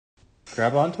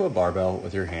Grab onto a barbell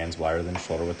with your hands wider than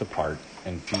shoulder width apart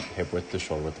and feet hip width to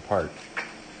shoulder width apart.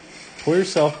 Pull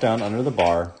yourself down under the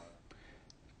bar,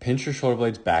 pinch your shoulder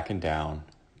blades back and down,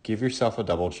 give yourself a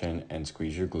double chin and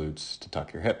squeeze your glutes to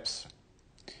tuck your hips.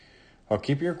 While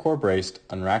keeping your core braced,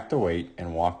 unrack the weight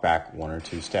and walk back 1 or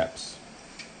 2 steps.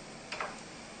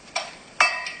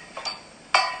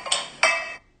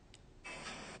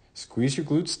 Squeeze your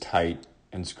glutes tight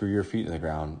and screw your feet in the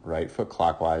ground, right foot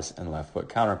clockwise and left foot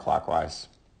counterclockwise.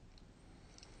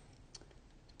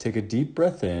 Take a deep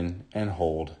breath in and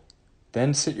hold.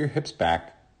 Then sit your hips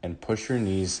back and push your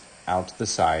knees out to the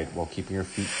side while keeping your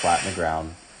feet flat in the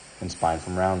ground and spine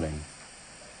from rounding.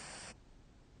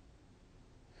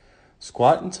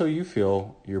 Squat until you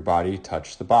feel your body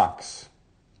touch the box.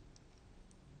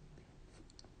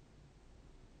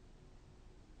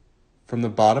 From the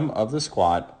bottom of the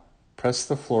squat, press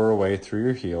the floor away through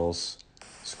your heels,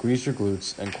 squeeze your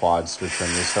glutes and quads to return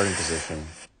to the starting position.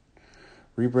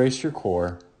 Rebrace your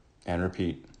core and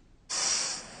repeat.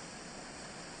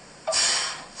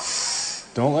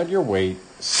 Don't let your weight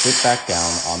sit back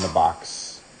down on the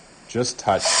box. Just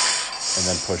touch and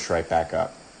then push right back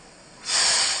up.